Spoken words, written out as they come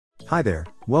Hi there,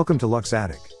 welcome to Lux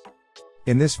Attic.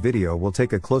 In this video we'll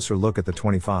take a closer look at the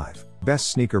 25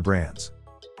 best sneaker brands.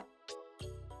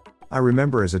 I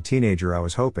remember as a teenager I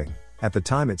was hoping, at the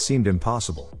time it seemed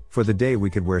impossible, for the day we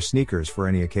could wear sneakers for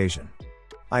any occasion.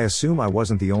 I assume I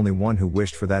wasn't the only one who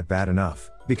wished for that bad enough,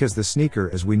 because the sneaker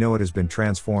as we know it has been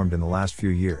transformed in the last few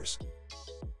years.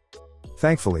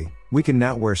 Thankfully, we can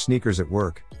now wear sneakers at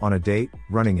work, on a date,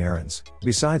 running errands,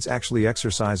 besides actually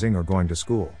exercising or going to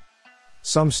school.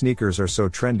 Some sneakers are so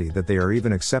trendy that they are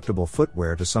even acceptable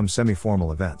footwear to some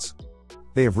semi-formal events.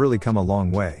 They have really come a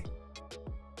long way.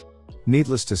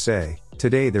 Needless to say,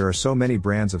 today there are so many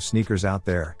brands of sneakers out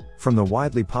there, from the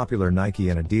widely popular Nike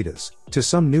and Adidas, to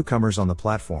some newcomers on the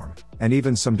platform, and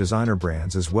even some designer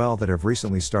brands as well that have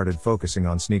recently started focusing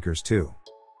on sneakers too.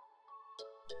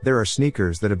 There are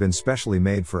sneakers that have been specially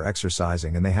made for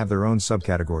exercising and they have their own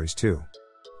subcategories too.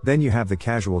 Then you have the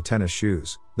casual tennis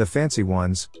shoes, the fancy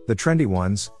ones, the trendy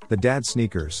ones, the dad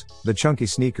sneakers, the chunky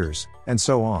sneakers, and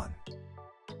so on.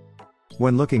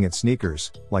 When looking at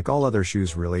sneakers, like all other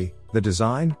shoes really, the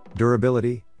design,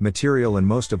 durability, material and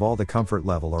most of all the comfort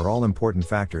level are all important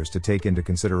factors to take into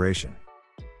consideration.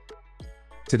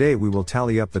 Today we will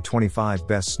tally up the 25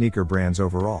 best sneaker brands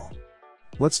overall.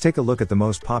 Let's take a look at the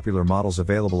most popular models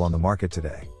available on the market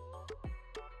today.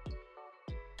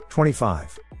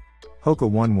 25. Hoka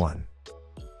One One.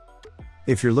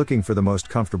 If you're looking for the most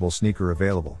comfortable sneaker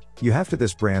available, you have to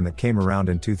this brand that came around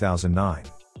in 2009.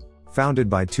 Founded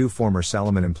by two former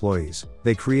Salomon employees,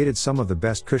 they created some of the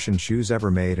best cushioned shoes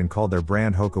ever made and called their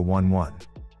brand Hoka One One.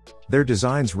 Their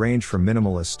designs range from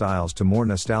minimalist styles to more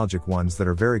nostalgic ones that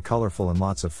are very colorful and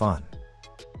lots of fun.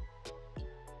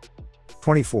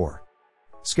 24.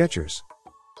 Skechers.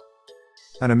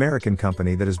 An American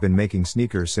company that has been making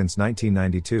sneakers since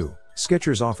 1992,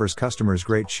 Skechers offers customers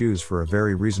great shoes for a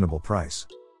very reasonable price.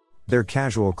 Their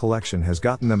casual collection has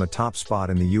gotten them a top spot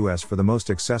in the US for the most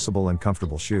accessible and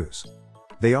comfortable shoes.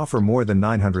 They offer more than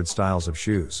 900 styles of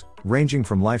shoes, ranging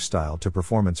from lifestyle to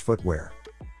performance footwear.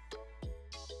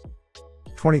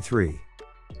 23.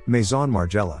 Maison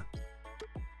Margiela.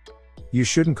 You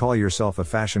shouldn't call yourself a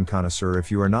fashion connoisseur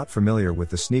if you are not familiar with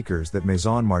the sneakers that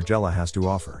Maison Margiela has to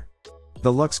offer.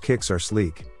 The luxe kicks are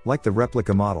sleek, like the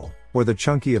replica model, or the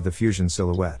chunky of the fusion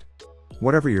silhouette.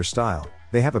 Whatever your style,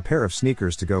 they have a pair of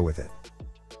sneakers to go with it.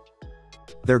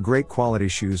 Their great quality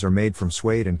shoes are made from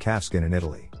suede and calfskin in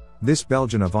Italy. This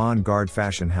Belgian avant-garde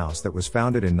fashion house that was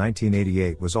founded in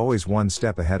 1988 was always one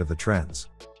step ahead of the trends.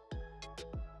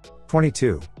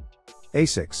 22.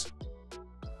 Asics.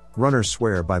 Runners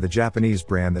swear by the Japanese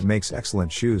brand that makes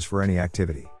excellent shoes for any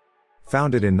activity.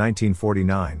 Founded in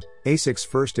 1949, Asics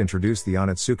first introduced the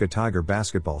Onitsuka Tiger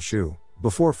basketball shoe,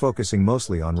 before focusing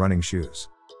mostly on running shoes.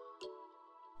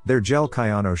 Their gel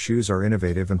Kayano shoes are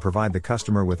innovative and provide the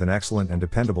customer with an excellent and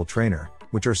dependable trainer,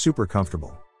 which are super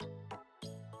comfortable.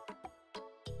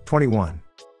 21.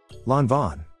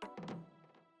 Lanvin.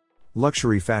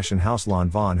 Luxury fashion house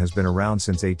Lanvin has been around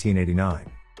since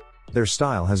 1889. Their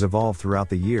style has evolved throughout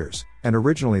the years, and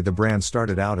originally the brand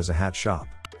started out as a hat shop.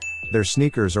 Their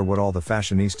sneakers are what all the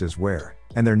fashionistas wear,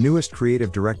 and their newest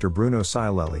creative director Bruno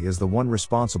Cialelli is the one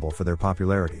responsible for their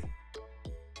popularity.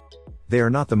 They are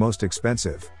not the most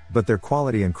expensive, but their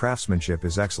quality and craftsmanship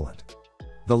is excellent.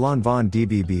 The Lanvin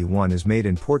DBB1 is made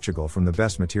in Portugal from the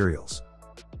best materials.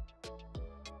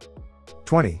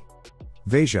 20.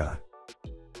 Veja.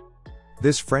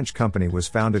 This French company was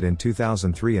founded in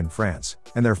 2003 in France,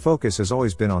 and their focus has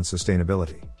always been on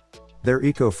sustainability. Their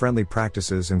eco-friendly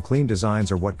practices and clean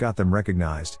designs are what got them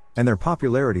recognized, and their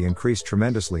popularity increased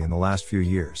tremendously in the last few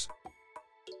years.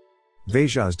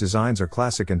 Veja's designs are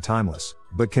classic and timeless,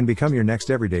 but can become your next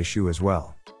everyday shoe as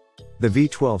well. The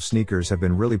V12 sneakers have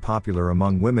been really popular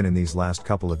among women in these last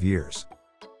couple of years.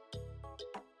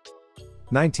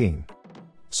 19.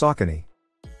 Saucony.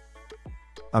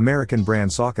 American brand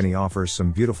Saucony offers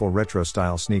some beautiful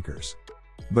retro-style sneakers.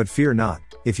 But fear not,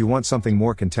 if you want something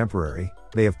more contemporary,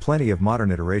 they have plenty of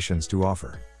modern iterations to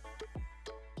offer.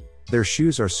 Their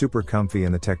shoes are super comfy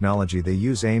and the technology they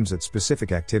use aims at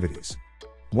specific activities.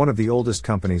 One of the oldest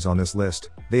companies on this list,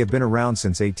 they have been around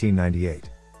since 1898.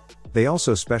 They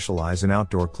also specialize in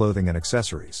outdoor clothing and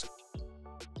accessories.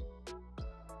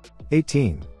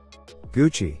 18.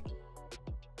 Gucci.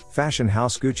 Fashion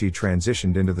house Gucci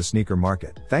transitioned into the sneaker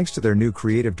market, thanks to their new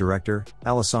creative director,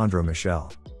 Alessandro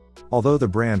Michele. Although the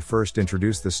brand first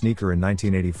introduced the sneaker in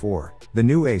 1984, the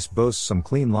new Ace boasts some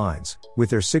clean lines, with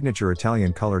their signature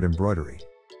Italian colored embroidery.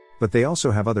 But they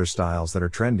also have other styles that are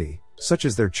trendy, such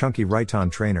as their chunky Rayton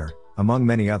trainer, among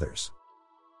many others.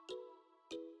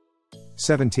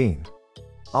 17.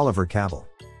 Oliver Cabell.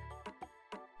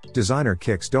 Designer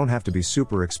kicks don't have to be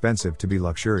super expensive to be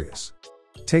luxurious.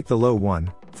 Take the Low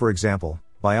One, for example,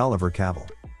 by Oliver Cabell.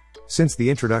 Since the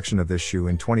introduction of this shoe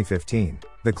in 2015,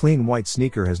 the clean white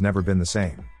sneaker has never been the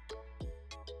same.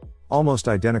 Almost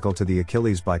identical to the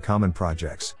Achilles by Common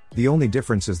Projects, the only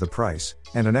difference is the price,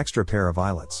 and an extra pair of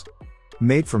eyelets.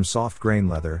 Made from soft grain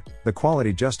leather, the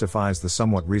quality justifies the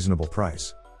somewhat reasonable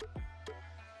price.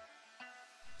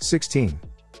 16.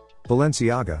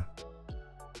 Balenciaga.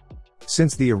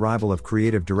 Since the arrival of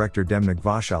creative director Demnik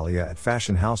Vashalia at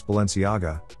fashion house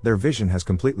Balenciaga, their vision has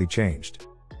completely changed.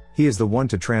 He is the one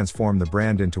to transform the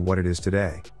brand into what it is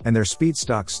today, and their speed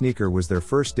stock sneaker was their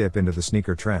first dip into the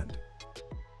sneaker trend.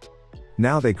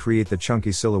 Now they create the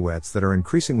chunky silhouettes that are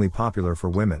increasingly popular for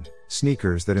women,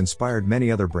 sneakers that inspired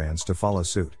many other brands to follow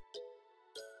suit.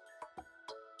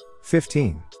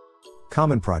 15.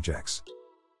 Common Projects.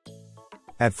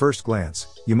 At first glance,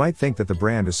 you might think that the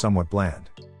brand is somewhat bland.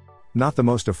 Not the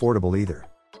most affordable either.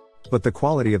 But the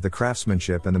quality of the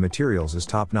craftsmanship and the materials is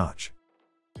top-notch.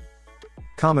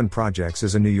 Common Projects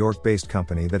is a New York-based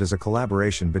company that is a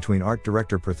collaboration between art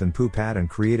director Prathan Pupat and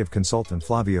creative consultant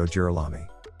Flavio Girolami.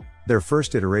 Their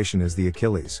first iteration is the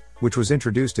Achilles, which was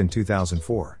introduced in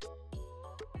 2004.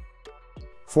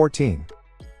 14.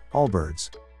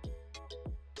 Allbirds.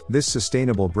 This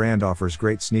sustainable brand offers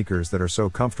great sneakers that are so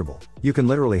comfortable, you can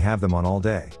literally have them on all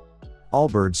day.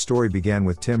 Allbirds' story began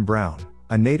with Tim Brown,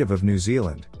 a native of New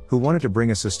Zealand, who wanted to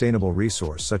bring a sustainable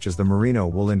resource such as the merino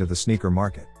wool into the sneaker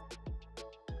market.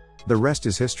 The rest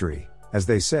is history, as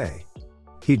they say.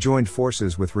 He joined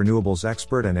forces with renewables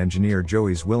expert and engineer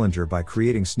Joey Zwillinger by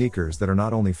creating sneakers that are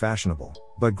not only fashionable,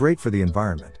 but great for the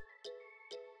environment.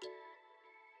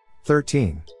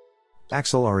 13.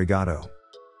 Axel Arigato.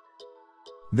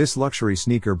 This luxury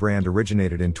sneaker brand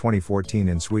originated in 2014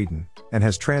 in Sweden, and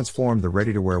has transformed the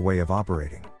ready-to-wear way of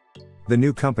operating. The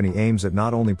new company aims at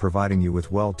not only providing you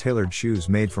with well-tailored shoes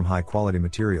made from high-quality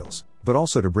materials, but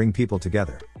also to bring people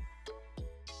together.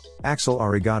 Axel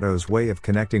Arigato's way of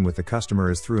connecting with the customer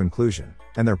is through inclusion,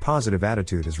 and their positive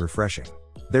attitude is refreshing.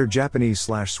 Their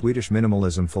Japanese/Swedish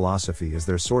minimalism philosophy is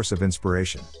their source of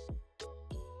inspiration.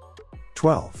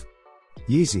 12.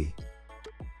 Yeezy.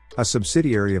 A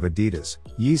subsidiary of Adidas,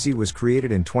 Yeezy was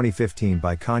created in 2015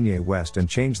 by Kanye West and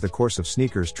changed the course of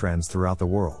sneakers trends throughout the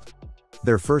world.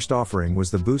 Their first offering was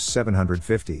the Boost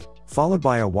 750, followed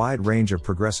by a wide range of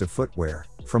progressive footwear,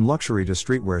 from luxury to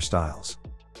streetwear styles.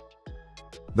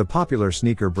 The popular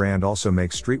sneaker brand also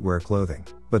makes streetwear clothing,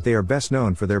 but they are best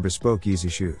known for their bespoke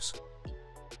Yeezy shoes.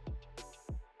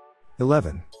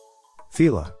 11.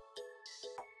 FILA.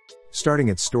 Starting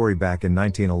its story back in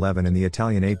 1911 in the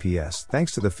Italian APS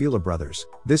thanks to the FILA brothers,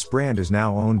 this brand is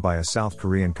now owned by a South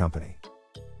Korean company.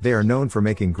 They are known for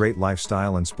making great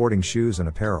lifestyle and sporting shoes and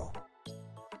apparel.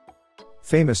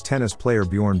 Famous tennis player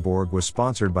Bjorn Borg was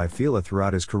sponsored by FILA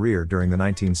throughout his career during the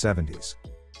 1970s.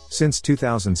 Since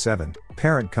 2007,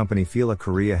 parent company FILA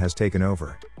Korea has taken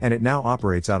over, and it now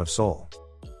operates out of Seoul.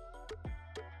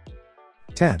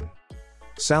 10.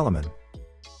 Salomon.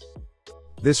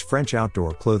 This French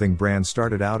outdoor clothing brand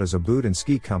started out as a boot and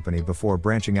ski company before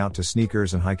branching out to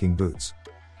sneakers and hiking boots.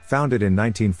 Founded in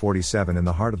 1947 in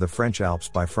the heart of the French Alps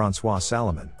by François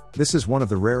Salomon, this is one of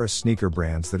the rarest sneaker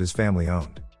brands that is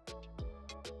family-owned.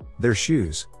 Their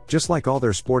shoes, just like all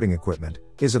their sporting equipment,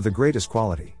 is of the greatest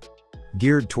quality.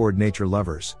 Geared toward nature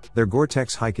lovers, their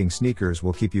Gore-Tex hiking sneakers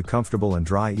will keep you comfortable and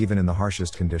dry even in the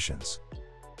harshest conditions.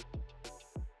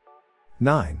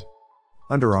 9.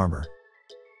 Under Armour.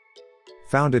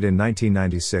 Founded in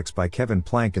 1996 by Kevin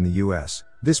Plank in the US,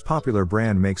 this popular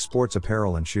brand makes sports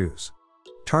apparel and shoes.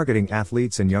 Targeting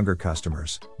athletes and younger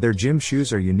customers, their gym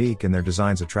shoes are unique and their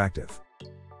designs attractive.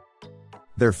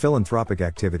 Their philanthropic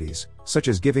activities, such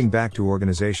as giving back to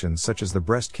organizations such as the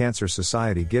Breast Cancer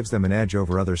Society, gives them an edge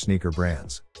over other sneaker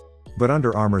brands. But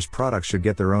Under Armour's products should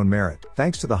get their own merit,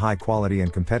 thanks to the high quality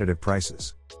and competitive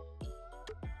prices.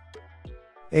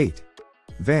 8.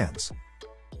 Vans.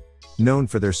 Known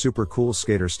for their super cool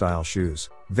skater-style shoes,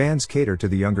 Vans cater to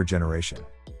the younger generation.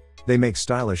 They make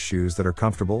stylish shoes that are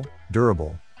comfortable,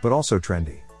 durable, but also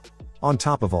trendy. On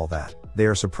top of all that, they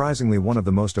are surprisingly one of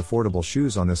the most affordable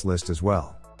shoes on this list as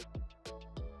well.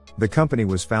 The company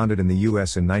was founded in the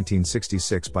US in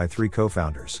 1966 by three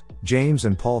co-founders, James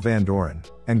and Paul Van Doren,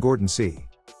 and Gordon C.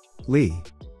 Lee.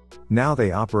 Now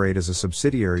they operate as a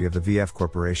subsidiary of the VF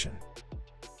Corporation.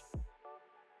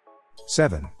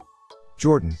 7.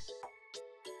 Jordan.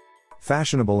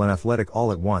 Fashionable and athletic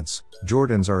all at once,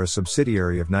 Jordans are a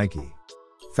subsidiary of Nike.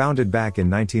 Founded back in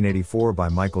 1984 by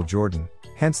Michael Jordan,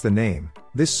 hence the name,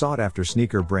 this sought-after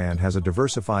sneaker brand has a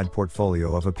diversified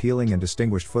portfolio of appealing and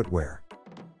distinguished footwear.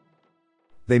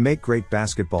 They make great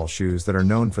basketball shoes that are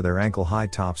known for their ankle-high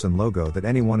tops and logo that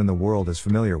anyone in the world is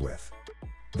familiar with.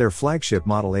 Their flagship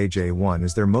model AJ1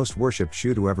 is their most worshipped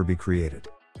shoe to ever be created.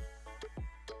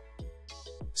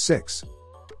 6.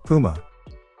 Puma.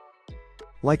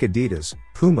 Like Adidas,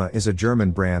 Puma is a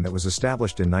German brand that was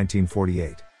established in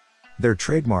 1948. Their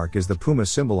trademark is the Puma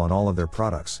symbol on all of their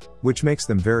products, which makes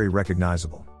them very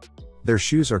recognizable. Their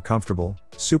shoes are comfortable,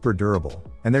 super durable,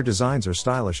 and their designs are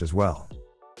stylish as well.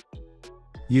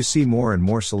 You see more and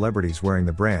more celebrities wearing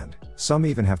the brand, some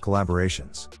even have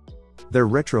collaborations. Their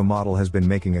retro model has been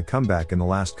making a comeback in the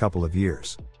last couple of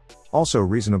years. Also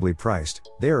reasonably priced,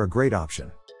 they are a great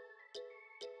option.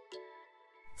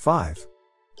 5.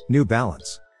 New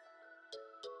Balance.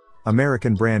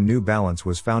 American brand New Balance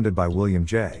was founded by William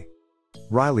J.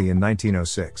 Riley in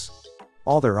 1906.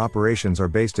 All their operations are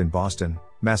based in Boston,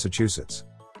 Massachusetts.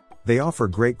 They offer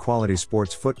great quality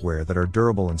sports footwear that are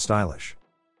durable and stylish.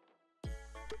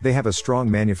 They have a strong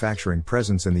manufacturing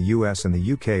presence in the US and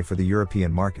the UK for the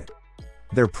European market.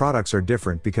 Their products are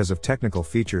different because of technical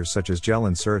features such as gel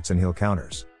inserts and heel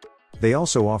counters. They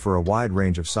also offer a wide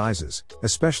range of sizes,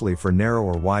 especially for narrow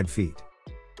or wide feet.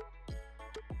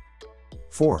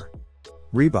 4.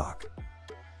 Reebok.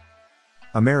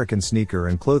 American sneaker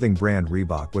and clothing brand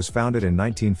Reebok was founded in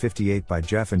 1958 by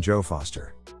Jeff and Joe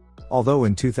Foster. Although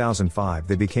in 2005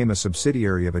 they became a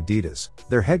subsidiary of Adidas,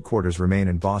 their headquarters remain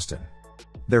in Boston.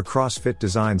 Their CrossFit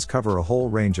designs cover a whole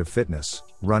range of fitness,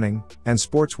 running, and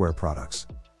sportswear products.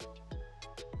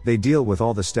 They deal with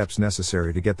all the steps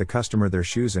necessary to get the customer their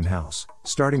shoes in-house,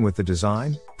 starting with the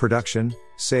design, production,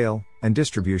 sale, and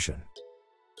distribution.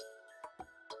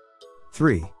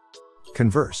 3.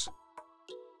 Converse.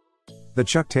 The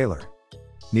Chuck Taylor.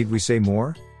 Need we say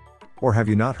more? Or have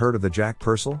you not heard of the Jack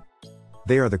Purcell?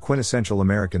 They are the quintessential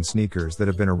American sneakers that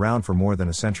have been around for more than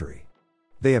a century.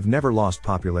 They have never lost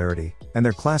popularity, and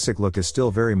their classic look is still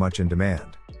very much in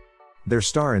demand. Their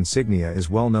star insignia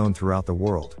is well known throughout the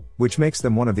world, which makes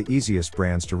them one of the easiest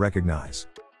brands to recognize.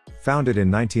 Founded in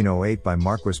 1908 by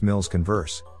Marquis Mills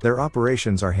Converse, their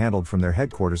operations are handled from their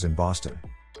headquarters in Boston.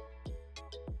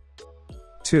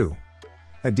 2.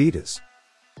 Adidas.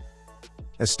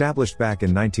 Established back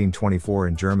in 1924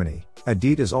 in Germany,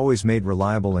 Adidas always made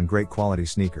reliable and great quality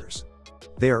sneakers.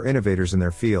 They are innovators in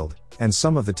their field, and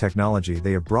some of the technology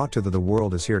they have brought to the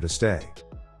world is here to stay.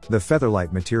 The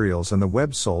featherlight materials and the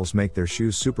webbed soles make their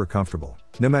shoes super comfortable,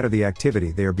 no matter the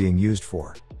activity they are being used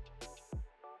for.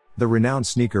 The renowned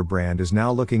sneaker brand is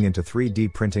now looking into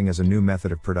 3D printing as a new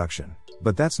method of production,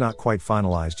 but that's not quite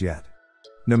finalized yet.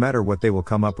 No matter what they will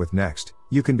come up with next,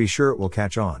 you can be sure it will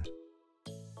catch on.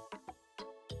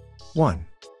 1.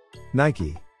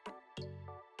 Nike.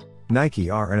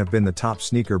 Nike are and have been the top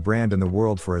sneaker brand in the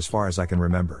world for as far as I can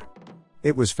remember.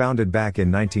 It was founded back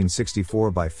in 1964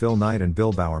 by Phil Knight and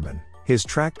Bill Bowerman, his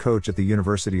track coach at the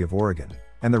University of Oregon,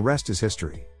 and the rest is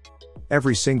history.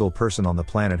 Every single person on the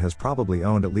planet has probably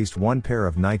owned at least one pair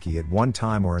of Nike at one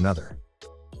time or another.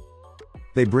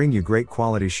 They bring you great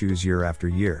quality shoes year after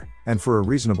year, and for a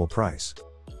reasonable price.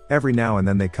 Every now and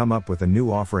then they come up with a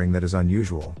new offering that is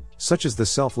unusual, such as the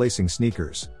self-lacing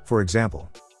sneakers, for example.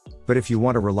 But if you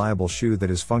want a reliable shoe that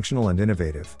is functional and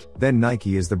innovative, then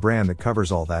Nike is the brand that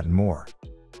covers all that and more.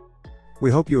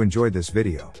 We hope you enjoyed this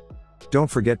video. Don't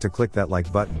forget to click that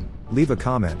like button, leave a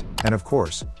comment, and of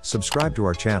course, subscribe to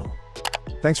our channel.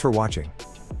 Thanks for watching.